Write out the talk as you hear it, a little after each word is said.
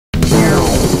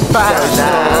Fast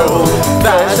now,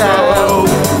 fast now,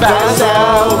 fast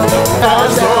now,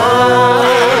 fast now.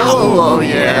 Oh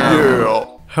yeah.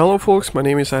 Hello folks, my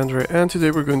name is Andre and today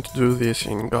we're going to do this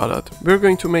in Godot. We're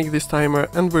going to make this timer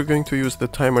and we're going to use the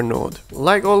timer node.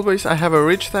 Like always, I have a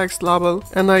rich text label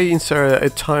and I inserted a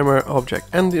timer object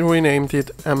and renamed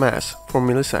it ms for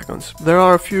milliseconds. There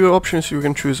are a few options you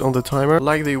can choose on the timer,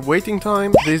 like the waiting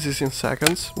time, this is in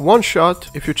seconds, one shot,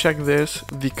 if you check this,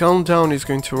 the countdown is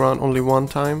going to run only one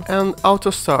time, and auto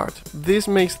start. This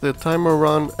makes the timer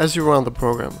run as you run the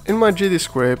program. In my GD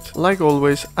script, like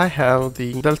always, I have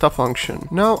the delta function.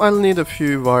 Now I'll need a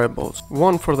few variables,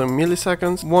 one for the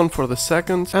milliseconds, one for the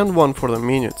seconds, and one for the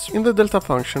minutes. In the delta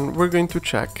function, we're going to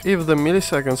check if the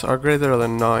milliseconds are greater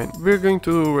than 9. We're going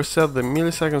to reset the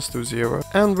milliseconds to 0,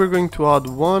 and we're going to add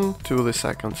 1 to the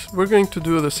seconds. We're going to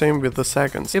do the same with the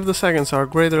seconds. If the seconds are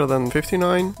greater than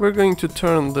 59, we're going to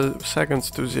turn the seconds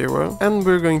to 0, and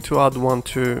we're going to add 1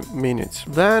 to minutes.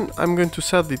 Then I'm going to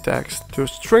set the text to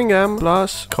string m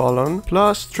plus colon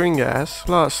plus string s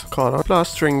plus colon plus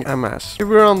string ms. If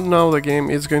we run now the game,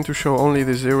 it's going to show only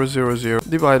the 000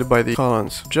 divided by the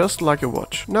colons, just like a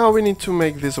watch. Now we need to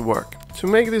make this work. To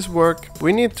make this work,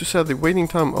 we need to set the waiting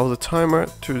time of the timer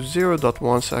to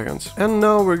 0.1 seconds. And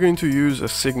now we're going to use a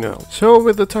signal. So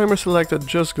with the timer selected,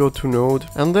 just go to node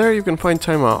and there you can find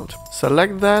timeout.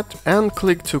 Select that and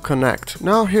click to connect.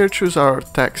 Now here choose our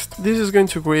text. This is going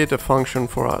to create a function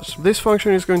for us. This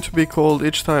function is going to be called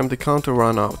each time the counter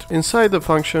run out. Inside the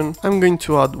function, I'm going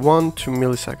to add 1 to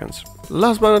milliseconds.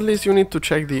 Last but not least, you need to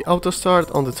check the auto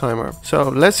start on the timer. So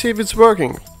let's see if it's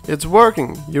working. It's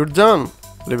working. You're done.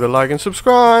 Leave a like and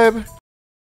subscribe.